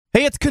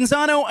Hey, it's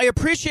Canzano. I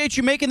appreciate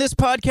you making this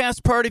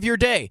podcast part of your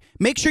day.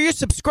 Make sure you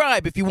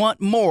subscribe if you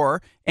want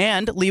more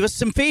and leave us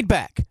some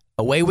feedback.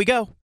 Away we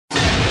go.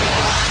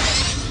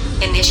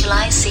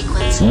 Initialize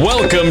sequence.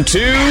 Welcome to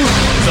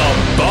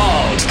The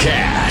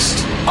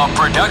Baldcast, a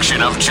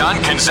production of John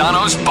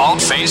Canzano's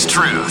Bald-Faced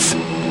Truth.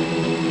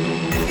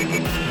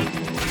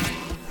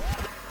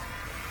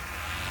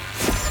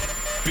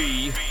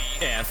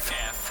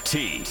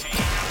 BFFT.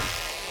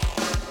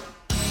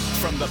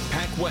 From the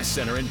Pac West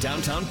Center in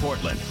downtown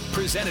Portland,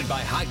 presented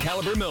by High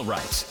Caliber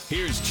Millwrights,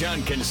 here's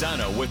John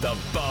Canzano with The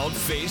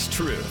Bald-Faced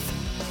Truth.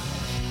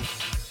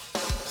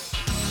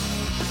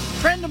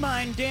 Friend of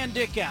mine, Dan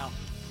Dickau,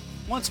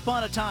 once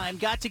upon a time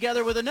got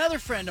together with another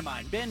friend of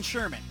mine, Ben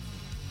Sherman,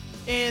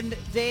 and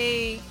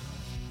they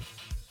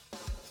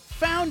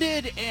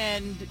founded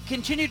and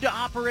continued to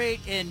operate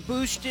and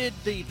boosted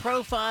the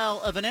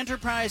profile of an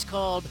enterprise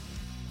called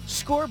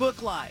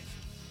Scorebook Live.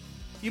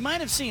 You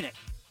might have seen it.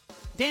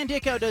 Dan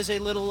Dickau does a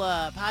little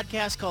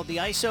podcast called The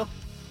ISO,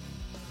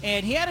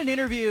 and he had an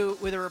interview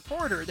with a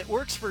reporter that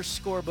works for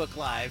Scorebook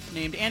Live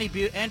named Andy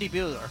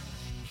Buehler,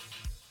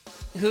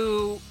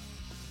 who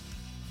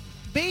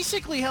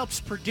basically helps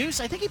produce.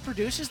 I think he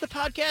produces the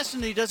podcast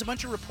and he does a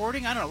bunch of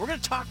reporting. I don't know. We're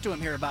going to talk to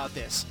him here about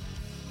this.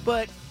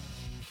 But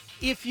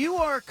if you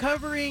are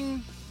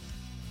covering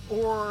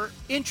or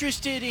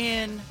interested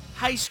in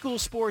high school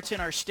sports in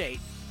our state,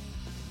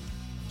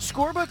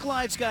 Scorebook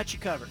Live's got you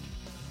covered.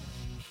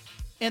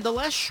 And the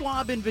Les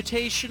Schwab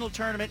Invitational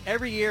Tournament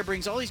every year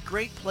brings all these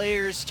great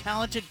players,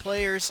 talented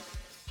players,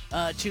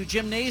 to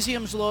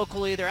gymnasiums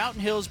locally. They're out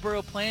in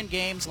Hillsborough playing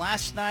games.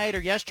 Last night or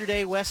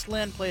yesterday, West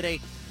Lynn played a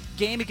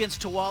game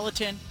against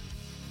Tualatin.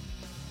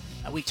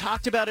 We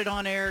talked about it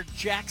on air.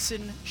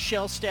 Jackson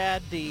Shelstad,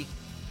 the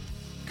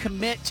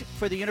commit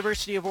for the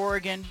University of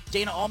Oregon.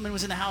 Dana Altman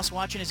was in the house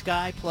watching his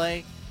guy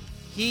play.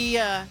 He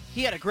had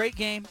a great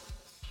game.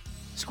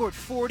 Scored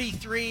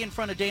 43 in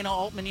front of Dana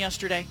Altman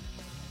yesterday.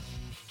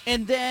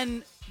 And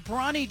then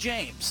Bronny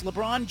James,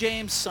 LeBron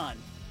James' son,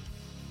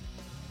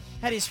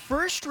 had his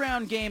first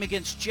round game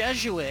against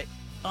Jesuit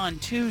on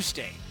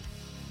Tuesday.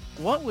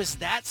 What was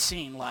that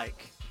scene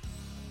like?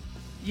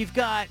 You've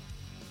got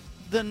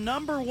the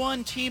number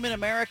one team in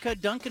America,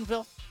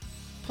 Duncanville,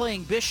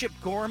 playing Bishop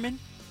Gorman.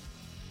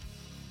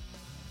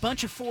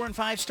 Bunch of 4- and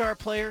 5-star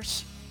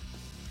players.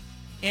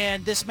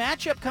 And this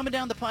matchup coming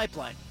down the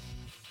pipeline,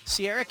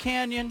 Sierra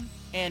Canyon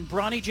and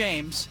Bronny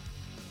James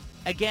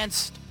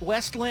against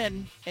West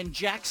Lynn and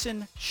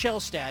Jackson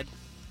Shelstad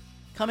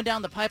coming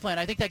down the pipeline.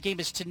 I think that game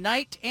is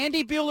tonight.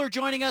 Andy Buehler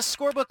joining us,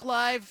 Scorebook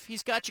Live.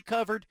 He's got you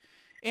covered.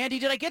 Andy,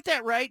 did I get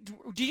that right?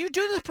 Do you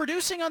do the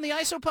producing on the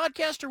ISO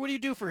podcast, or what do you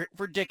do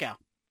for Dickau?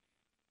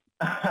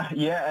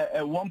 Yeah,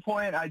 at one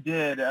point I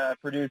did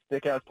produce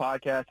Dickau's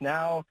podcast.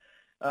 Now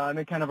I'm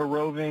in kind of a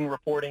roving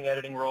reporting,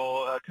 editing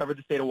role. Covered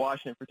the state of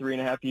Washington for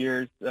 3.5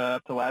 years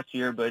up to last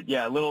year. But,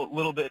 yeah, a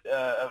little bit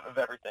of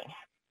everything.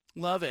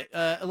 Love it.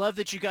 I love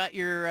that you got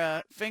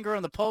your finger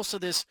on the pulse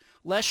of this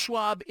Les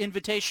Schwab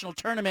Invitational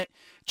Tournament.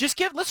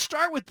 Let's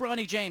start with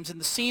Bronny James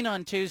and the scene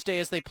on Tuesday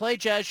as they play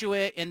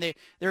Jesuit and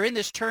they're in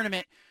this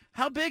tournament.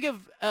 How big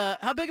of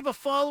a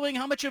following?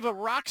 How much of a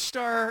rock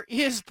star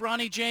is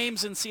Bronny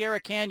James in Sierra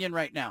Canyon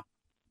right now?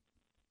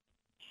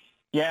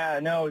 Yeah,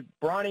 no,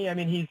 Bronny. I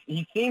mean,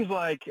 he seems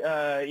like he's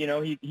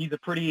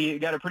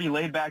got a pretty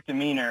laid back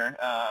demeanor.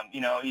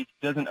 He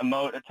doesn't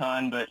emote a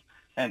ton, but.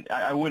 And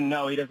I wouldn't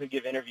know. He doesn't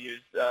give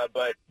interviews,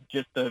 but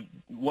just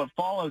what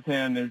follows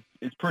him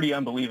is pretty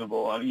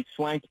unbelievable. He's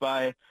flanked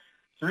by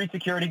 3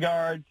 security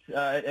guards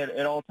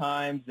at all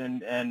times,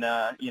 and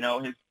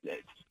his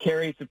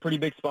carries a pretty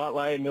big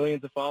spotlight,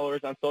 millions of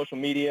followers on social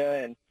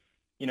media, and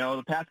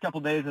the past couple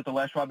of days at the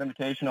Les Schwab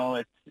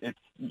Invitational, it's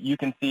you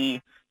can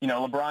see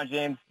LeBron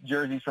James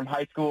jerseys from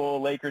high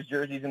school, Lakers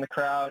jerseys in the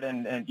crowd,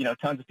 and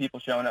tons of people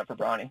showing up for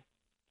Bronny.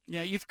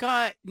 Yeah, you've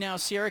got now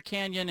Sierra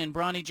Canyon and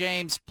Bronny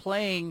James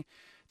playing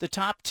the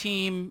top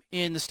team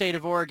in the state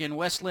of Oregon,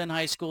 West Lynn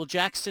High School.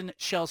 Jackson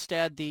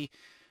Shelstad, the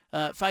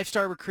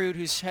 5-star recruit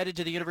who's headed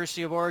to the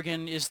University of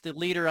Oregon, is the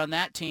leader on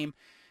that team.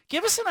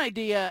 Give us an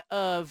idea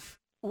of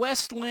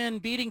West Lynn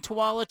beating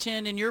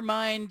Tualatin in your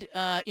mind.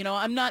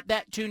 I'm not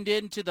that tuned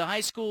in to the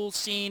high school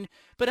scene,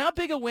 but how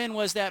big a win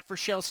was that for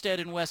Shelstad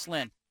and West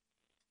Lynn?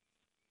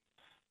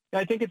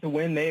 I think it's a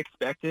win they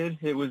expected.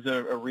 It was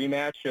a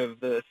rematch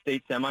of the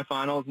state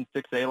semifinals in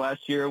 6A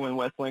last year when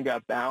West Lynn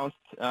got bounced.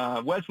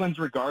 West Lynn's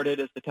regarded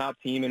as the top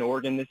team in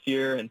Oregon this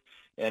year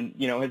and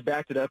has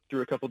backed it up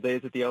through a couple of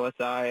days at the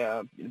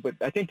LSI. But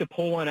I think to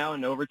pull one out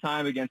in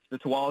overtime against the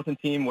Tualatin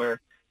team where,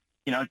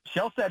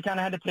 Shelstad kind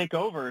of had to take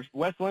over.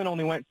 West Lynn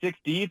only went 6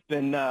 deep,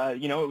 and,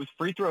 it was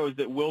free throws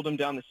that willed them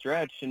down the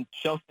stretch. And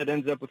Shelstad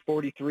ends up with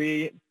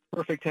 43,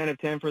 perfect 10 of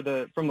 10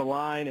 from the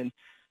line. And,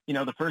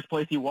 the first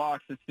place he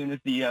walks as soon as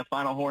the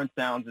final horn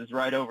sounds is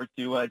right over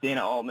to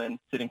Dana Altman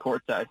sitting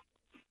courtside.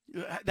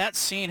 That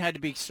scene had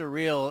to be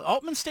surreal.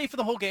 Altman stayed for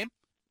the whole game?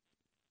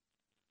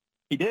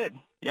 He did,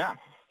 yeah.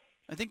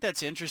 I think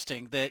that's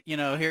interesting that,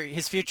 here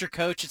his future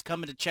coach is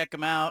coming to check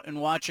him out and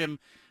watch him.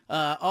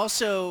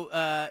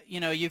 Also,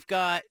 you've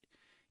got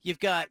You've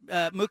got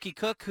Mookie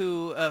Cook,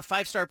 who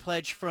five-star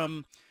pledge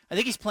from, I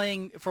think he's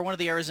playing for one of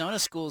the Arizona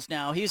schools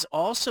now. He's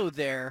also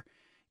there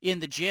in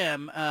the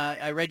gym.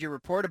 I read your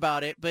report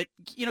about it. But,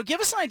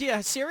 give us an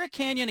idea. Sierra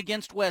Canyon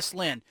against West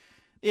Linn.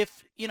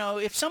 If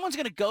someone's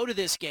going to go to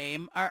this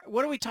game,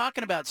 what are we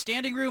talking about?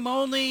 Standing room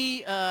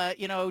only?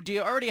 Do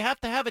you already have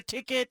to have a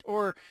ticket?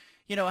 Or,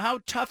 how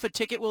tough a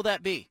ticket will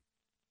that be?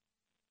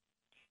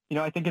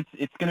 I think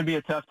it's going to be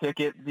a tough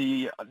ticket.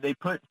 They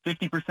put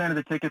 50% of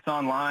the tickets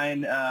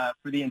online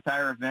for the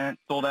entire event,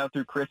 sold out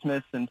through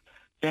Christmas, and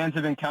fans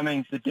have been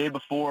coming the day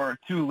before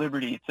to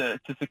Liberty to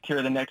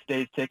secure the next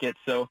day's tickets.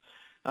 So,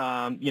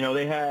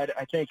 they had,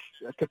 I think,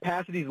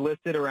 capacities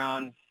listed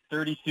around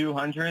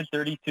 3,200,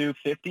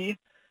 3,250.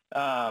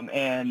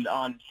 And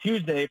on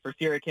Tuesday for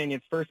Sierra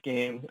Canyon's first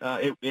game,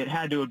 it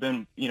had to have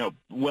been,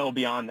 well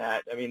beyond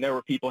that. I mean, there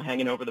were people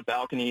hanging over the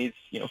balconies,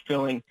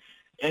 filling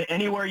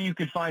anywhere you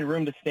could find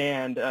room to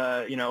stand,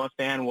 a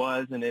fan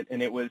was, and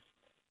it was,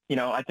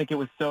 I think it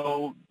was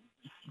so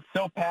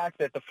packed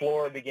that the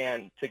floor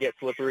began to get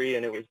slippery,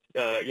 and it was,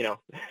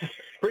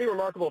 pretty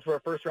remarkable for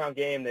a first-round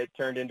game that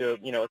turned into, a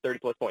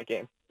 30-plus point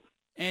game.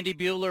 Andy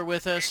Buehler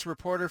with us,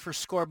 reporter for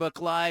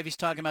Scorebook Live. He's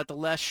talking about the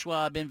Les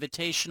Schwab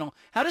Invitational.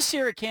 How does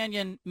Sierra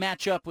Canyon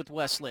match up with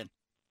West Linn?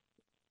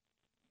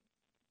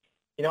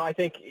 I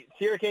think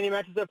Sierra Canyon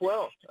matches up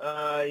well.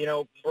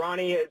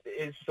 Bronny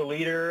is the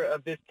leader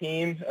of this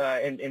team.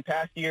 In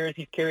past years,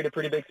 he's carried a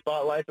pretty big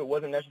spotlight, but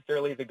wasn't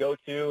necessarily the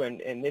go-to.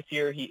 And this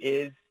year he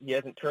is. He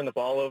hasn't turned the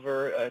ball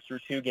over through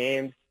 2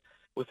 games.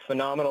 Was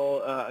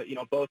phenomenal,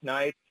 both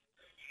nights.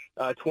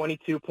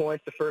 22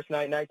 points the first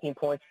night, 19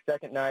 points the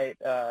second night.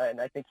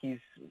 And I think he's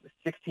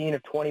 16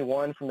 of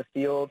 21 from the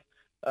field.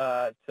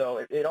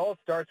 So it all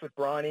starts with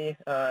Bronny.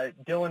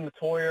 Dylan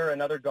Matoyer,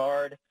 another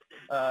guard.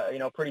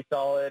 Pretty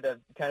solid,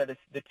 kind of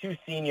the 2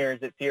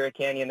 seniors at Sierra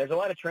Canyon. There's a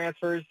lot of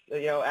transfers.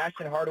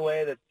 Ashton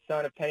Hardaway, the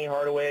son of Penny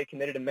Hardaway,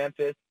 committed to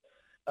Memphis,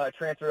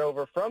 transferred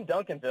over from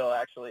Duncanville,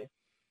 actually.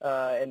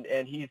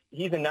 And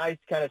he's a nice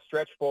kind of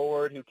stretch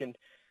forward who can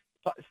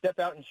step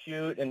out and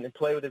shoot and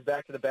play with his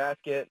back to the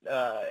basket.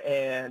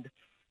 In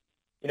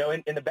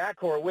the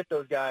backcourt with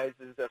those guys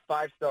is a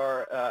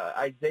 5-star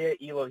Isaiah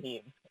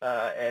Elohim.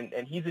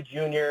 And he's a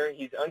junior.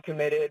 He's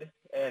uncommitted.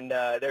 And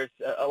there's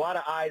a lot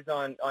of eyes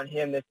on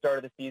him this start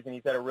of the season.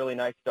 He's had a really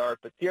nice start.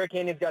 But Sierra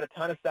Canyon's got a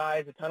ton of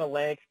size, a ton of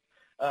length,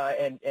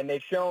 and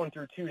they've shown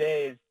through 2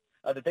 days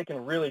that they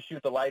can really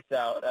shoot the lights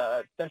out.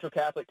 Central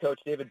Catholic coach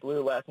David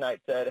Blue last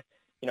night said,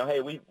 hey,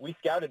 we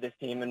scouted this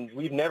team, and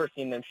we've never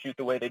seen them shoot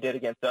the way they did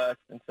against us.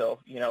 And so,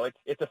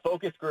 it's a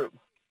focused group.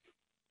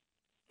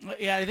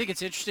 Yeah, I think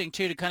it's interesting,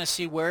 too, to kind of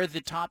see where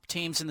the top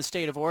teams in the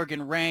state of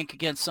Oregon rank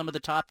against some of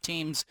the top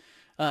teams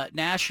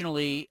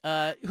nationally.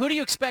 Who do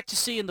you expect to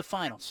see in the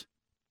finals?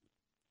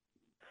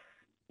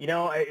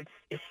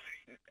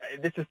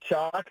 This is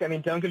chalk. I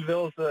mean,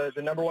 Duncanville's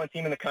the number 1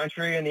 team in the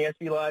country in the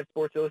SB Live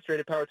Sports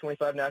Illustrated Power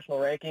 25 national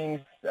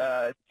rankings.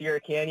 Sierra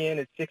Canyon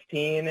is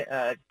 16.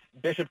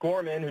 Bishop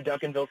Gorman, who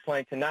Duncanville's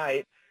playing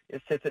tonight,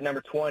 sits at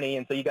number 20.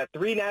 And so you got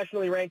 3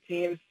 nationally ranked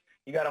teams.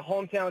 You got a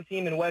hometown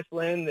team in West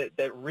Linn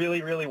that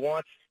really, really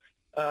wants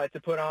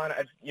to put on,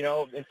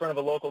 in front of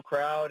a local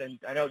crowd. And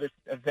I know this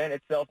event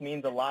itself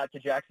means a lot to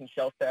Jackson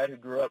Shelstad, who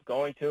grew up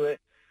going to it.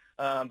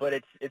 But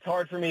it's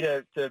hard for me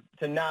to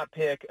not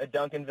pick a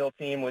Duncanville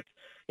team with,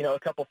 a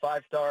couple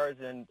 5-stars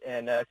and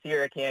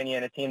Sierra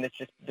Canyon, a team that's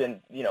just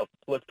been,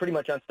 looked pretty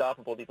much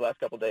unstoppable these last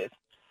couple days.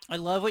 I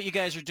love what you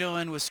guys are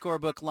doing with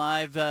Scorebook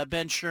Live.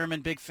 Ben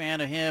Sherman, big fan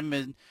of him,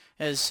 and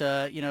as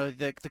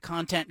the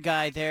content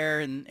guy there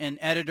and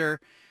editor,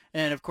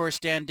 and of course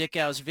Dan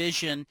Dickau's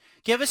vision.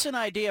 Give us an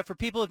idea for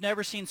people who've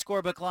never seen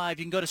Scorebook Live.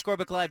 You can go to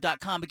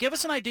scorebooklive.com, but give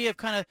us an idea of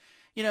kind of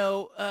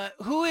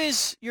who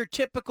is your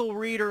typical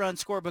reader on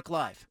Scorebook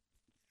Live?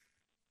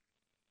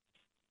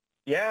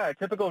 Yeah, a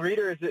typical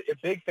reader is a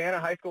big fan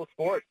of high school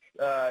sports.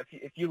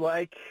 If you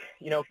like,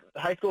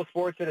 high school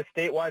sports at a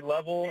statewide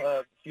level,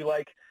 if you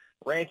like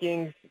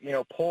rankings,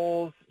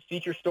 polls,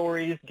 feature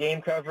stories,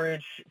 game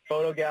coverage,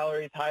 photo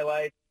galleries,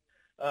 highlights,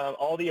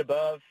 all the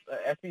above,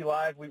 SB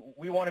Live,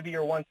 we want to be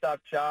your one-stop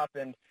shop,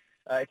 and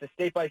it's a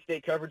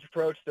state-by-state coverage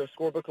approach, so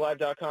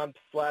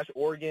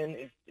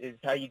scorebooklive.com/Oregon is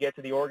how you get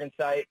to the Oregon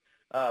site.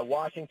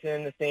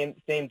 Washington, the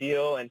same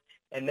deal, and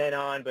then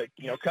on. But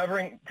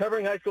covering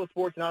high school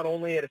sports not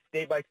only at a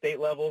state-by-state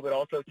level, but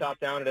also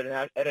top down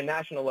at a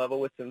national level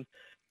with some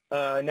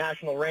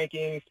national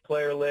rankings,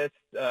 player lists,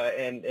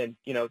 and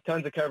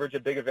tons of coverage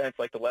of big events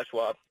like the Les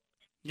Schwab.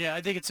 Yeah,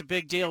 I think it's a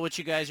big deal what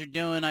you guys are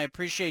doing. I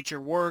appreciate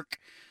your work.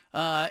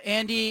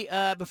 Andy,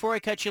 before I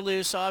cut you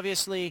loose,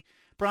 obviously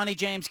Bronny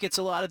James gets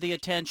a lot of the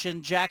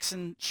attention.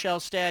 Jackson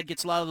Shelstad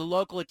gets a lot of the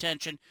local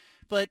attention.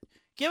 But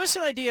give us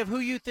an idea of who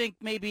you think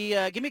maybe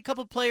give me a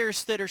couple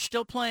players that are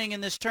still playing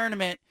in this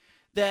tournament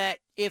that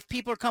if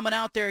people are coming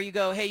out there, you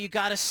go, hey, you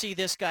got to see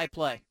this guy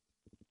play.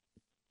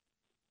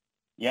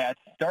 Yeah, it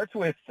starts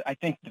with, I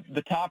think,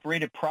 the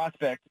top-rated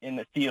prospect in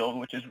the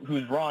field,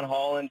 who's Ron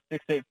Holland,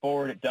 6'8"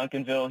 forward at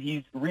Duncanville.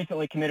 He's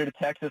recently committed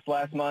to Texas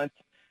last month.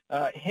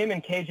 Him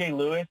and KJ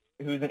Lewis,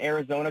 who's an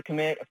Arizona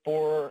commit, a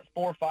four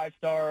or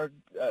five-star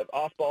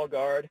off-ball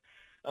guard.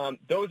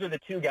 Those are the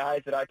two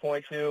guys that I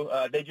point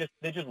to. They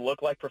just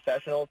look like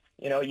professionals.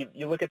 You know,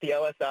 you look at the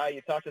LSI,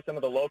 you talk to some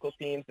of the local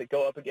teams that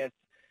go up against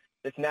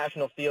this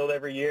national field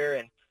every year,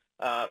 and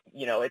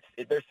you know,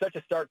 there's such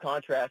a stark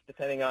contrast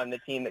depending on the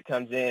team that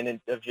comes in,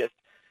 and of just,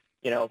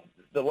 you know,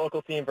 the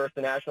local team versus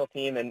the national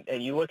team,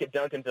 and you look at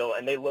Duncanville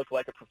and they look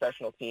like a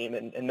professional team,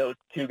 and those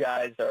two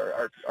guys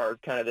are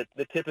kind of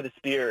the tip of the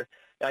spear.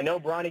 I know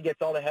Bronny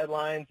gets all the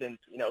headlines, and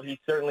you know, he's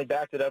certainly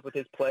backed it up with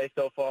his play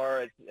so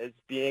far as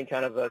being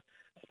kind of a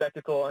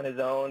spectacle on his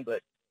own,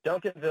 but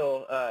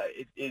Duncanville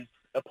is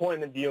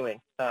appointment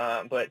viewing.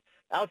 But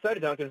outside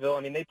of Duncanville,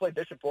 I mean, they play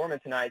Bishop Gorman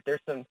tonight. There's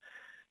some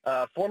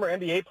former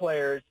NBA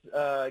players,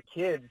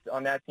 kids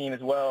on that team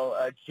as well.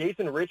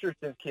 Jason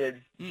Richardson's kids,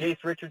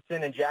 Jace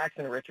Richardson and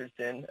Jackson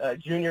Richardson,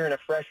 junior and a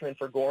freshman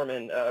for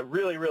Gorman,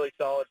 really, really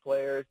solid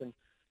players. And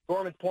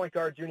Gorman's point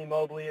guard, Junie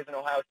Mobley, is an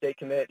Ohio State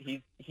commit.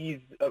 He's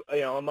you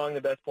know, among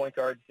the best point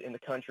guards in the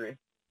country.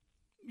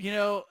 You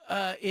know,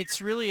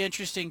 it's really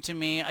interesting to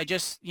me. I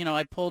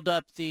pulled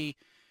up the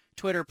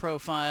Twitter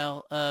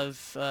profile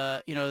of,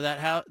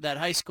 that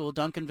high school,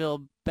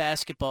 Duncanville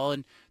basketball,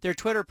 and their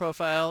Twitter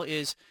profile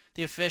is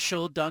the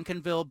official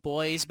Duncanville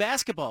boys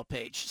basketball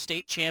page.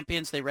 State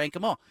champions, they rank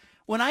them all.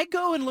 When I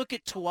go and look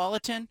at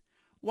Tualatin,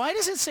 why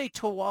does it say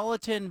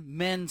Tualatin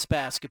men's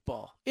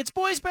basketball? It's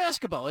boys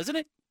basketball, isn't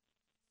it?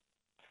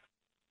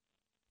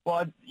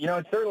 Well, you know,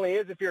 it certainly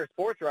is if you're a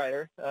sports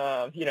writer.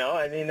 You know,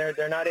 I mean,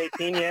 they're not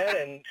 18 yet,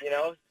 and, you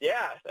know,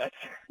 yeah.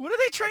 What are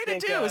they trying to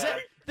do? Is that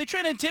they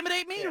trying to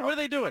intimidate me, or what are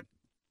they doing?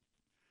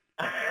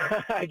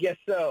 I guess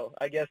so.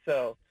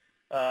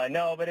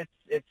 No, but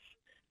it's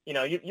you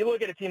know, you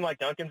look at a team like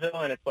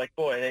Duncanville, and it's like,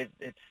 boy,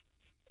 it's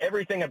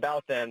everything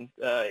about them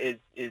is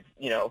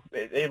you know,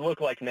 they look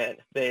like men.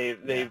 They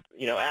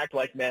you know, act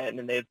like men,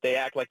 and they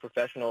act like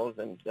professionals,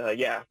 and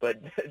yeah.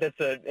 But that's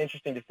an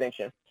interesting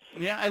distinction.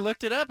 Yeah, I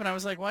looked it up, and I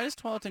was like, why does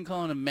Tualatin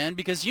call them men?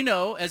 Because, you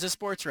know, as a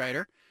sports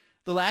writer,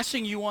 the last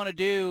thing you want to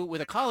do with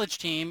a college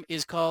team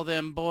is call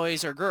them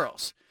boys or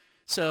girls.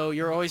 So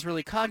you're always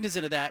really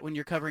cognizant of that when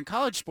you're covering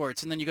college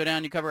sports. And then you go down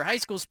and you cover high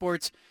school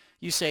sports,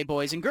 you say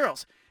boys and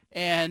girls.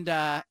 And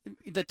the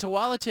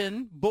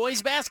Tualatin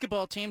boys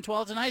basketball team,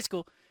 Tualatin High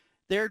School,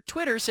 their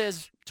Twitter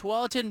says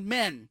Tualatin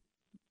men.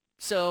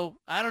 So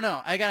I don't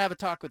know. I got to have a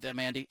talk with them,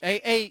 Andy.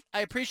 Hey, I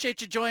appreciate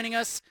you joining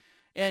us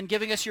and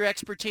giving us your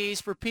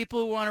expertise. For people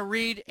who want to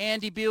read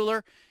Andy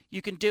Buhler,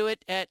 you can do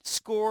it at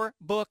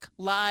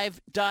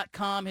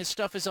scorebooklive.com. His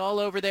stuff is all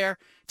over there.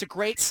 It's a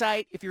great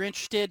site if you're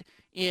interested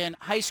in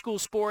high school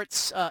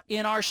sports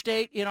in our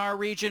state, in our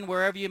region,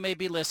 wherever you may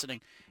be listening.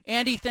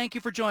 Andy, thank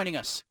you for joining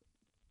us.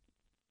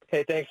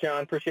 Hey, thanks,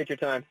 John. Appreciate your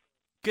time.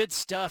 Good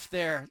stuff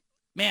there.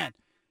 Man,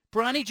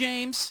 Bronny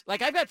James,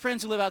 like, I've got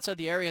friends who live outside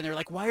the area, and they're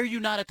like, why are you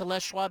not at the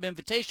Les Schwab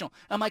Invitational?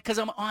 I'm like, because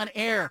I'm on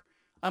air.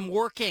 I'm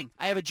working.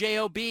 I have a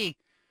job.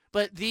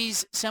 But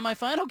these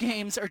semifinal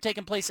games are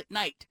taking place at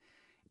night.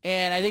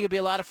 And I think it'd be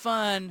a lot of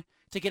fun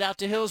to get out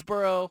to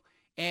Hillsboro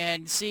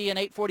and see an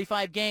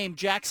 8:45 game.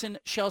 Jackson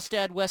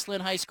Shellstead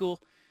Wesleyan High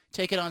School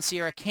taking on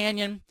Sierra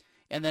Canyon.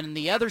 And then in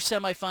the other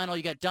semifinal,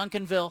 you got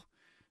Duncanville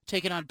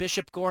taking on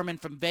Bishop Gorman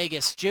from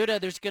Vegas. Judah,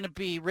 there's going to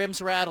be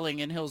rims rattling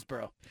in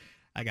Hillsboro.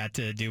 I got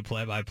to do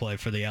play-by-play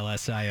for the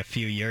LSI a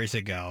few years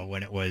ago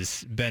when it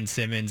was Ben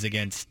Simmons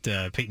against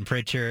Peyton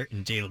Pritchard,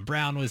 and Jaylen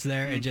Brown was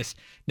there. And just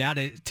now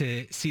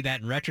to see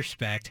that in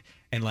retrospect,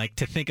 and like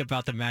to think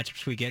about the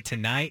matchups we get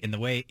tonight and the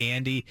way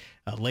Andy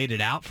laid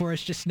it out for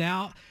us just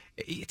now,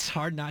 it's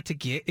hard not to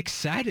get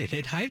excited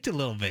and hyped a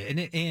little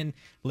bit. And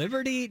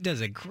Liberty does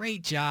a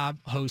great job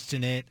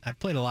hosting it. I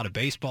played a lot of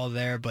baseball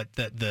there, but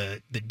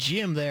the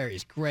gym there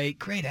is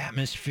great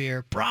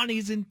atmosphere.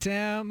 Bronny's in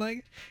town.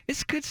 Like,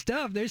 it's good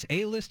stuff. There's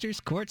A-listers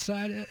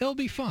courtside. It'll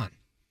be fun.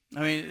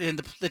 I mean, and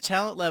the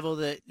talent level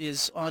that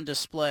is on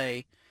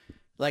display,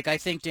 like, I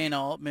think Dana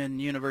Altman,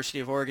 University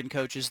of Oregon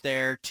coach, is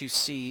there to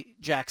see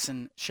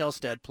Jackson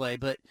Shellstead play,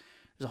 but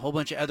there's a whole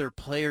bunch of other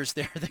players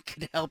there that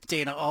could help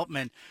Dana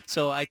Altman,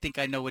 so I think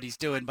I know what he's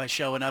doing by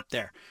showing up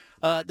there.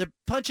 The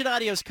Punch It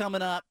Audio's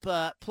coming up,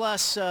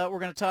 plus we're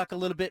going to talk a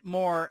little bit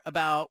more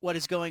about what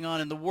is going on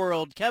in the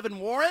world. Kevin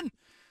Warren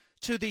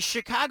to the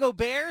Chicago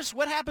Bears.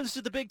 What happens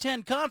to the Big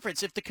Ten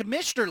Conference if the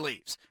commissioner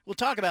leaves? We'll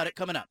talk about it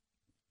coming up.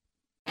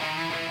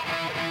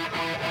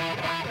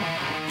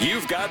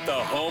 You've got the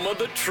home of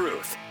the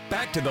truth.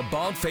 Back to the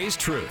Bald-Faced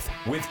Truth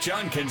with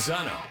John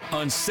Canzano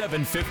on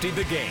 750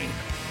 The Game.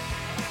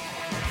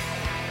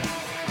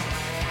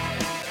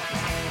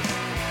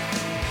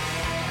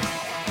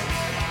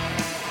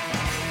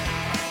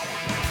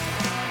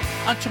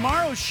 On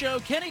tomorrow's show,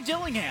 Kenny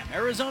Dillingham,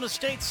 Arizona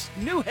State's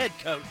new head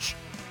coach.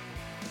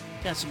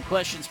 Got some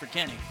questions for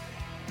Kenny.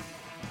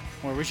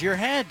 Where was your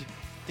head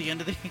at the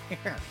end of the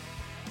year?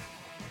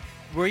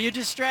 Were you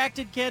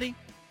distracted, Kenny?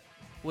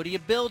 What are you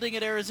building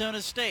at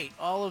Arizona State?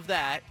 All of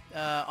that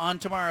on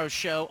tomorrow's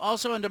show.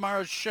 Also on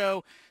tomorrow's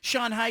show,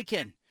 Sean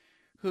Highkin,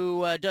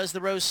 who does the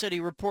Rose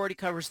City Report. He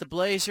covers the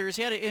Blazers.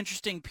 He had an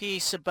interesting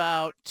piece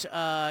about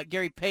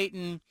Gary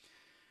Payton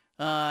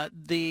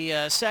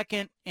the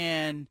second,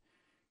 and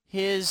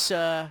his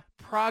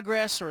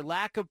progress or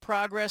lack of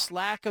progress,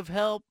 lack of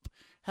health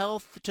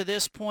to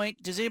this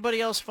point. Does anybody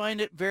else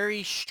find it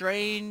very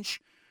strange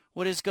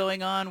what is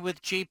going on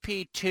with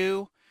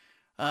GP2?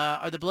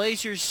 Are the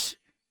Blazers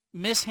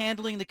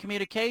mishandling the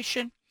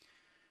communication?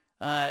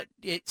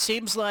 It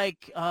seems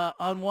like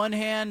on one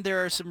hand,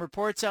 there are some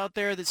reports out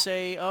there that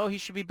say, oh, he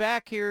should be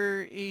back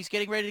here. He's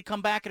getting ready to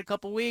come back in a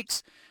couple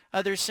weeks.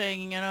 Others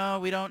saying,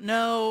 we don't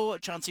know.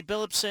 Chauncey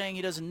Billups saying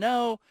he doesn't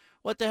know.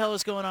 What the hell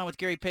is going on with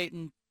Gary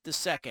Payton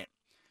II?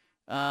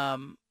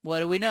 What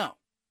do we know?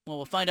 Well,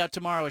 we'll find out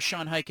tomorrow as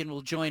Sean Highkin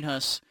will join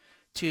us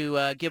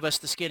to give us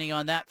the skinny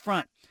on that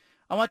front.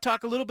 I want to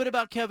talk a little bit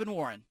about Kevin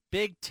Warren,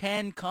 Big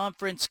Ten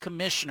Conference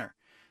Commissioner,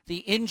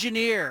 the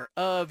engineer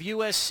of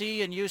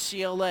USC and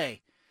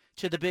UCLA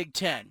to the Big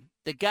Ten,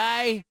 the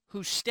guy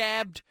who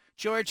stabbed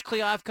George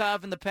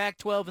Kliavkov in the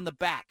Pac-12 in the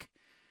back.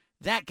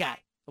 That guy.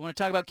 I want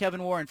to talk about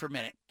Kevin Warren for a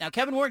minute. Now,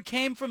 Kevin Warren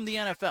came from the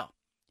NFL.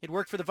 He'd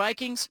worked for the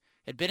Vikings,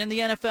 had been in the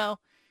NFL,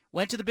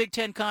 went to the Big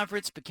Ten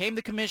Conference, became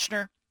the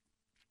commissioner,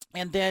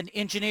 and then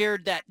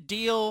engineered that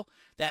deal,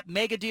 that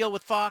mega deal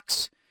with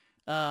Fox,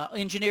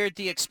 engineered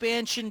the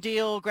expansion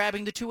deal,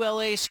 grabbing the 2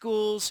 LA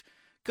schools.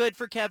 Good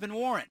for Kevin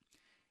Warren.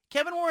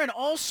 Kevin Warren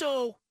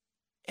also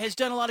has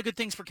done a lot of good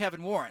things for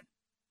Kevin Warren.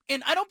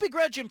 And I don't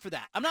begrudge him for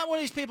that. I'm not one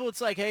of these people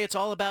that's like, hey, it's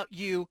all about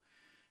you.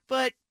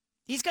 But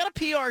he's got a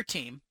PR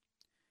team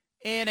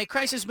and a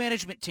crisis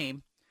management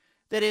team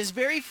that is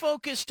very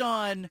focused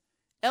on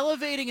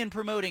elevating and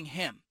promoting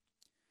him.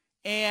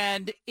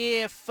 And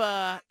if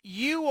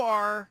you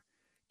are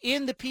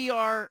in the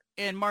PR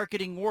and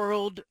marketing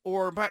world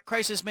or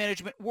crisis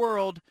management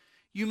world,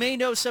 you may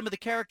know some of the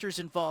characters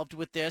involved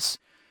with this.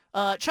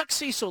 Chuck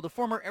Cecil, the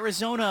former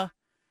Arizona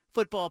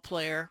football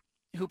player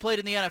who played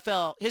in the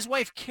NFL, his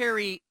wife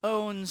Carrie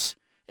owns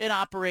and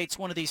operates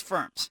one of these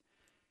firms.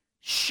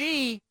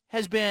 She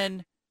has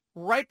been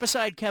right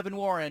beside Kevin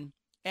Warren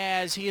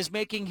as he is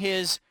making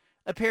his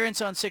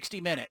appearance on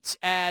 60 Minutes,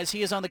 as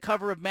he is on the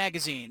cover of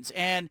magazines.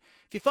 And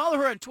if you follow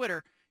her on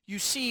Twitter, you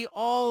see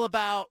all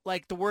about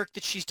like the work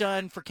that she's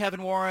done for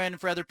Kevin Warren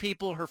and for other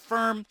people. Her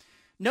firm,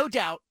 no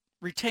doubt,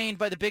 retained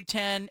by the Big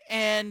Ten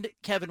and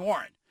Kevin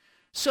Warren.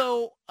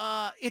 So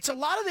it's a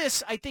lot of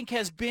this, I think,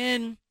 has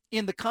been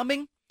in the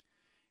coming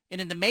and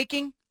in the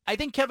making. I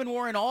think Kevin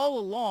Warren all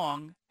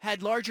along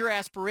had larger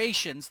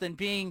aspirations than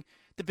being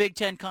the Big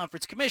Ten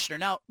Conference Commissioner.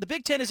 Now, the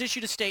Big Ten has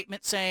issued a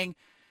statement saying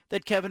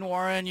that Kevin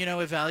Warren,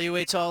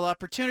 evaluates all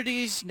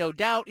opportunities. No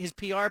doubt his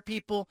PR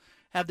people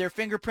have their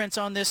fingerprints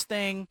on this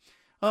thing.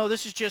 Oh,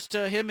 this is just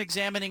him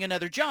examining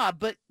another job.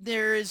 But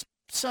there is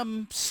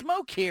some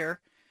smoke here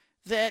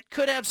that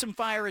could have some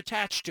fire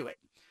attached to it.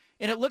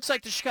 And it looks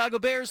like the Chicago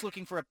Bears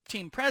looking for a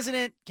team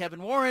president.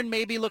 Kevin Warren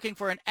may be looking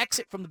for an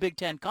exit from the Big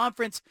Ten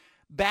Conference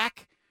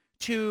back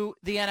to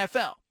the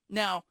NFL.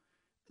 Now,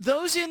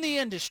 those in the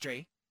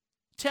industry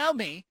tell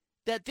me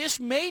that this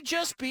may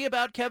just be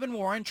about Kevin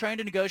Warren trying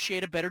to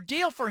negotiate a better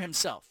deal for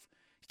himself.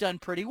 He's done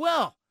pretty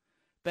well.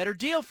 Better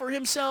deal for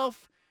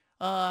himself.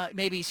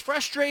 Maybe he's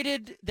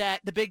frustrated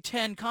that the Big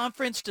Ten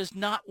Conference does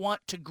not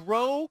want to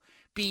grow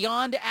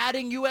beyond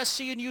adding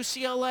USC and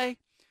UCLA.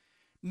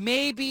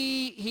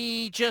 Maybe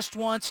he just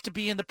wants to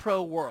be in the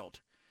pro world.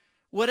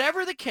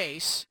 Whatever the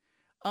case,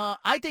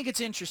 I think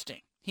it's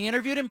interesting. He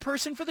interviewed in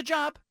person for the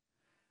job.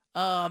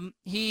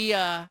 He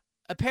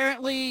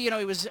apparently,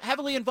 he was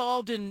heavily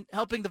involved in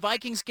helping the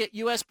Vikings get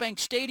US Bank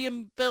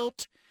Stadium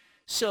built.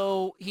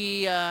 So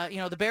he,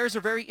 the Bears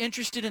are very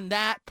interested in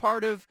that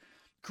part of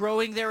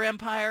growing their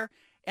empire.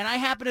 And I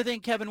happen to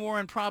think Kevin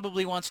Warren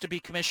probably wants to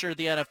be commissioner of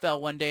the NFL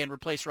one day and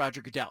replace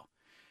Roger Goodell.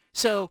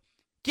 So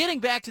getting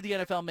back to the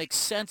NFL makes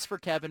sense for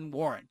Kevin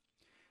Warren.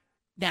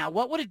 Now,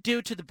 what would it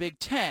do to the Big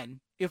Ten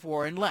if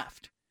Warren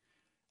left?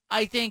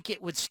 I think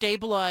it would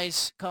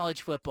stabilize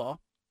college football.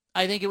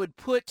 I don't think it would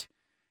put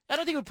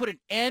an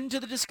end to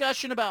the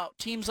discussion about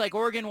teams like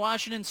Oregon,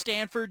 Washington,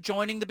 Stanford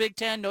joining the Big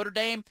Ten, Notre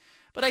Dame.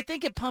 But I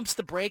think it pumps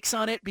the brakes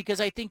on it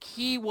because I think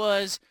he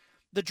was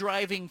the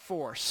driving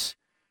force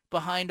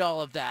behind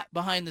all of that,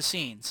 behind the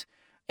scenes.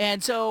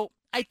 And so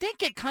I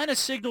think it kind of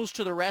signals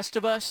to the rest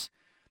of us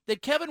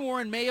that Kevin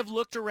Warren may have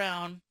looked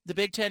around the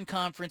Big Ten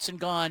Conference and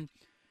gone,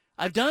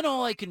 I've done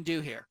all I can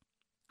do here.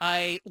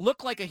 I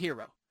look like a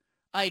hero.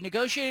 I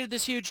negotiated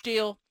this huge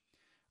deal.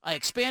 I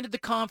expanded the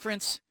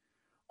conference.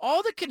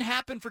 All that can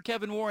happen for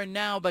Kevin Warren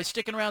now by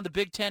sticking around the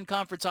Big Ten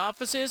Conference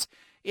offices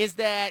is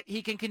that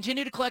he can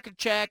continue to collect a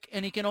check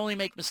and he can only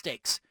make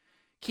mistakes.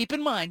 Keep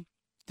in mind,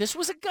 this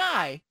was a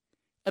guy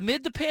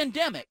amid the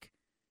pandemic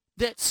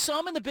that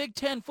some in the Big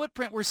Ten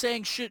footprint were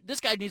saying,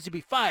 this guy needs to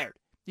be fired.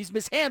 He's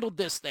mishandled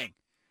this thing.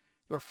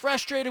 They were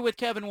frustrated with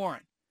Kevin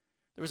Warren.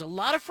 There was a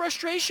lot of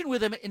frustration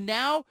with him, and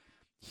now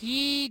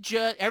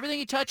everything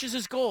he touches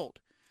is gold.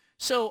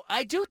 So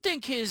I do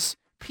think his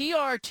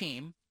PR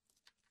team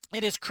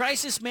and his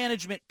crisis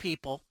management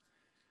people,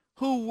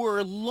 who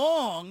were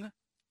long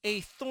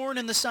a thorn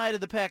in the side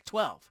of the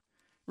Pac-12.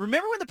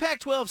 Remember when the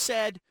Pac-12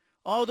 said,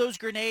 all those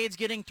grenades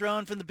getting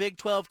thrown from the Big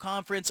 12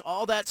 conference,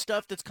 all that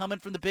stuff that's coming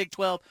from the Big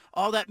 12,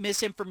 all that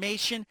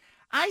misinformation,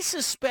 I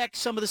suspect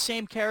some of the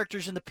same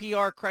characters in the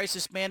PR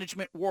crisis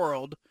management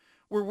world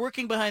were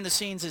working behind the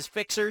scenes as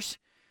fixers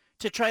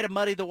to try to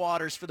muddy the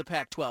waters for the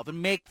Pac-12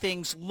 and make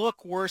things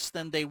look worse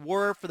than they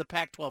were for the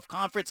Pac-12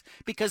 conference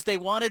because they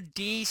wanted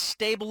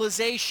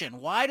destabilization.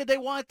 Why did they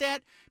want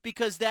that?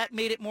 Because that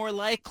made it more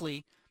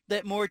likely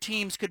that more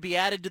teams could be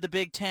added to the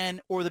Big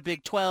 10 or the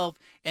Big 12.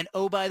 And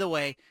oh, by the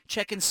way,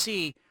 check and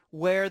see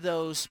where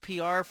those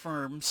PR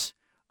firms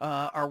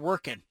are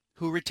working,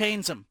 who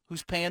retains them,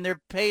 who's paying their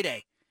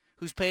payday,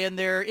 who's paying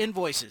their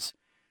invoices.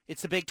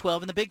 It's the Big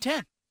 12 and the Big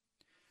 10.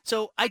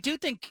 So I do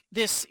think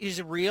this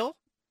is real.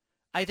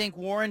 I think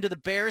Warren to the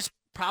Bears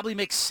probably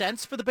makes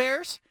sense for the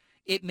Bears.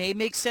 It may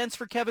make sense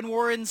for Kevin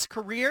Warren's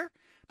career,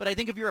 but I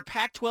think if you're a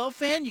Pac-12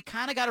 fan, you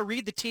kind of got to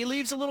read the tea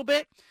leaves a little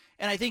bit.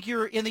 And I think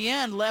you're, in the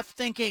end, left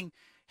thinking,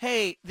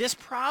 hey, this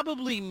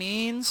probably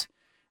means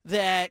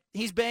that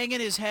he's banging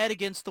his head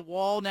against the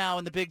wall now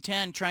in the Big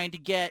Ten trying to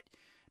get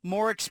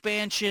more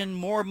expansion,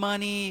 more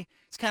money.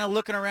 He's kind of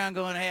looking around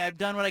going, hey, I've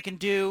done what I can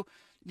do.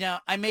 Now,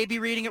 I may be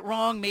reading it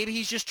wrong. Maybe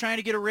he's just trying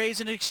to get a raise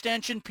and an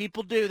extension.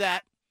 People do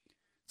that.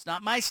 It's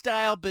not my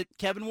style, but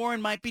Kevin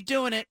Warren might be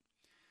doing it.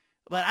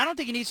 But I don't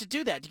think he needs to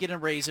do that to get a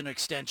raise and an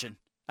extension.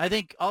 I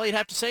think all he'd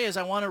have to say is,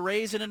 I want a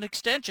raise and an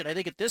extension. I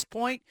think at this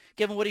point,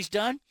 given what he's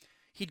done,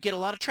 he'd get a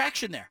lot of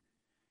traction there.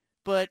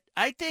 But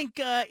I think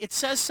it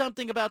says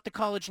something about the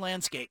college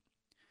landscape.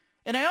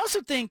 And I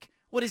also think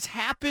what has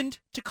happened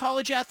to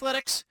college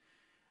athletics,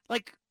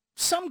 like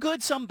some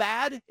good, some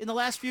bad in the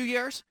last few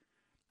years.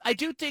 I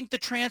do think the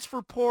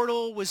transfer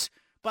portal was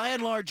by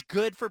and large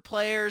good for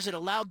players. It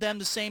allowed them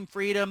the same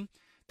freedom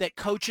that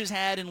coaches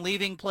had in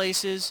leaving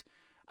places.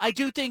 I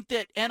do think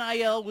that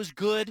NIL was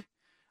good.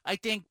 I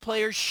think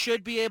players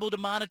should be able to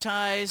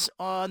monetize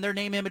on their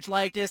name, image,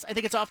 likeness. I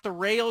think it's off the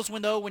rails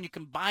when you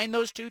combine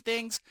those two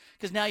things,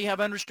 because now you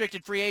have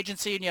unrestricted free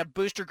agency and you have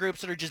booster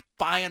groups that are just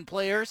buying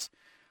players.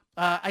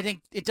 I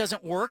think it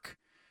doesn't work.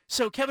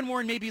 So Kevin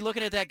Warren may be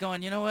looking at that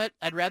going, you know what?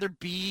 I'd rather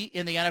be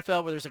in the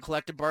NFL where there's a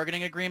collective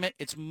bargaining agreement.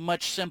 It's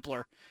much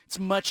simpler. It's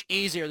much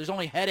easier. There's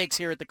only headaches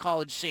here at the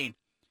college scene.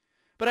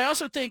 But I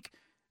also think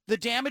the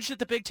damage that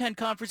the Big Ten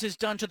Conference has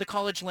done to the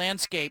college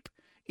landscape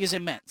is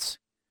immense.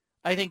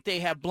 I think they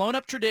have blown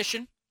up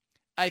tradition.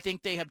 I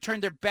think they have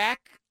turned their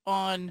back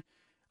on,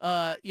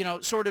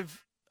 sort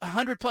of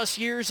 100-plus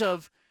years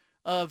of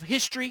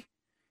history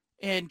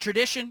and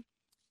tradition,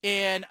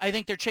 and I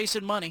think they're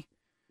chasing money.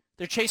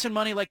 They're chasing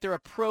money like they're a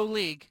pro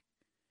league.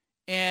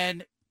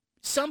 And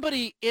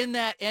somebody in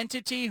that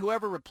entity,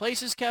 whoever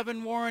replaces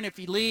Kevin Warren if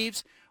he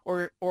leaves,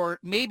 or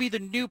maybe the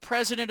new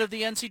president of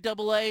the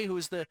NCAA, who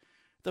is the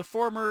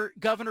former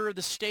governor of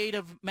the state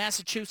of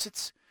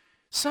Massachusetts,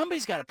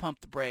 somebody's got to pump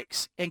the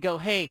brakes and go,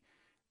 hey,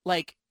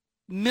 like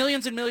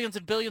millions and millions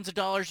and billions of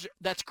dollars,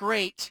 that's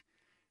great.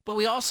 But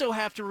we also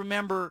have to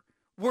remember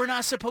we're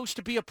not supposed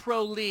to be a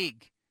pro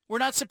league. We're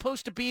not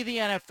supposed to be the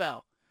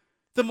NFL.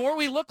 The more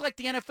we look like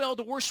the NFL,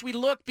 the worse we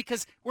look,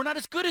 because we're not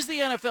as good as the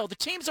NFL. The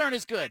teams aren't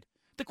as good.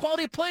 The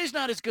quality of play is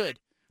not as good.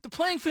 The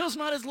playing field's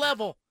not as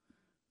level.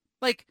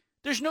 Like,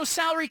 there's no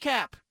salary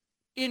cap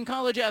in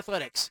college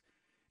athletics.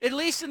 At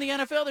least in the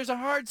NFL, there's a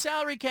hard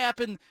salary cap,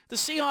 and the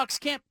Seahawks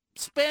can't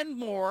spend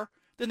more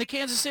than the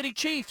Kansas City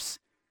Chiefs.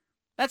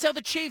 That's how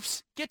the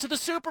Chiefs get to the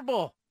Super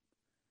Bowl.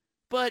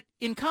 But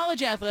in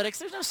college athletics,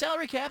 there's no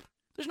salary cap.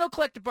 There's no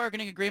collective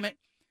bargaining agreement.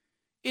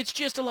 It's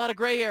just a lot of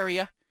gray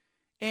area.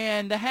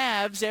 And the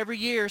haves every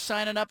year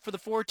signing up for the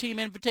 4-team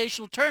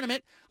invitational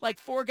tournament, like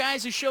 4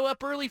 guys who show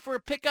up early for a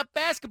pickup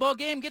basketball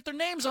game, get their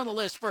names on the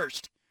list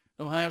first.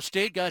 Ohio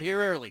State got here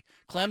early.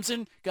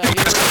 Clemson got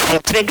here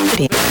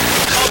early.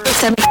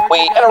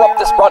 We interrupt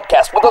this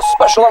broadcast with a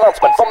special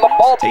announcement from the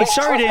Bald Face.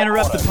 Hey, sorry to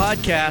interrupt the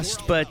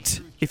podcast,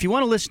 but if you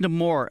want to listen to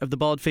more of the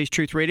Bald Face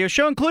Truth Radio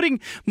Show, including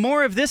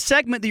more of this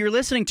segment that you're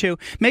listening to,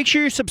 make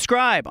sure you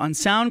subscribe on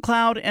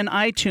SoundCloud and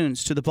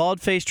iTunes to the Bald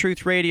Face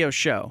Truth Radio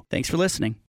Show. Thanks for listening.